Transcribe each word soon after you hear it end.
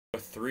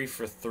3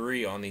 for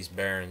 3 on these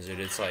Barons, dude.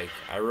 It's like,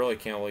 I really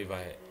can't believe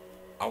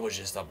I was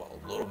just up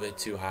a little bit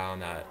too high on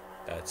that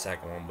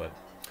second one, but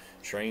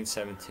Train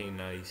 17,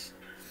 nice.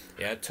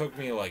 Yeah, it took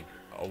me like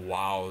a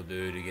while,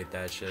 dude, to get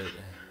that shit.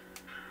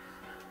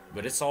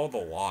 But it's all the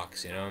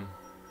locks, you know?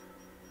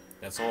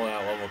 That's all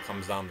that level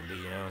comes down to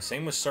be, you know?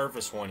 Same with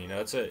Surface 1, you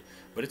know?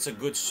 But it's a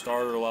good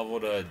starter level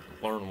to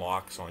learn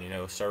locks on, you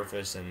know?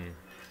 Surface and...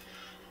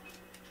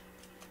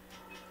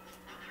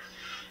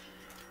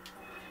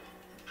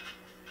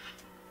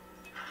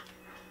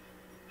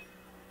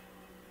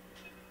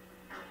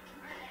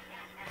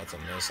 That's a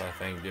miss, I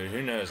think, dude.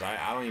 Who knows?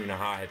 I don't even know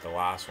how I hit the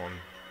last one.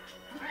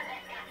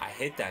 I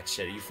hit that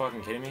shit. Are you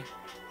fucking kidding me?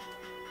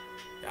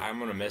 Yeah, I'm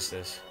gonna miss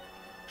this.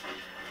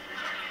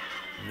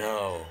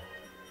 No.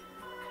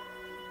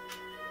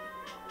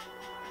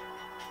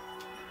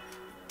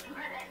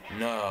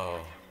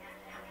 No.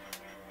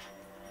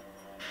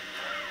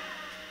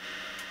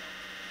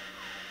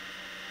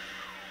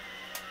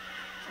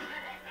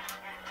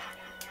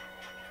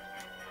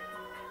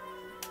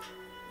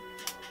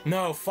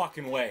 No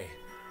fucking way.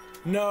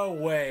 No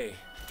way.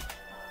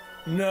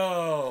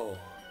 No.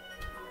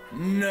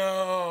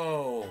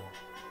 No.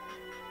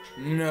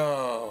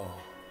 No.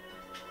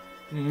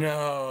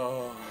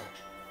 No.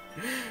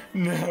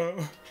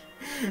 No.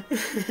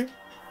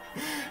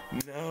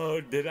 No,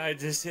 did I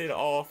just hit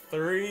all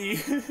 3?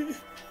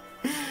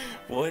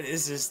 What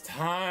is this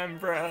time,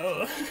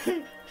 bro?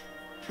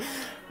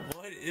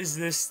 What is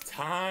this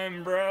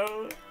time,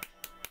 bro?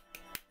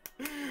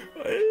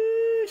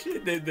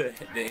 Shit,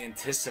 the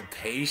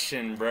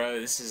anticipation,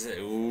 bro. This is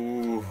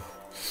ooh.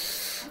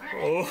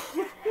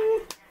 Oh.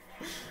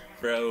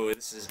 Bro,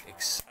 this is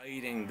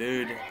exciting,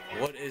 dude.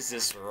 What is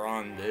this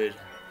run, dude?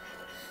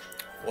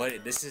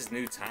 What? This is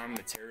new time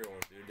material,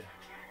 dude.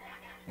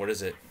 What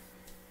is it?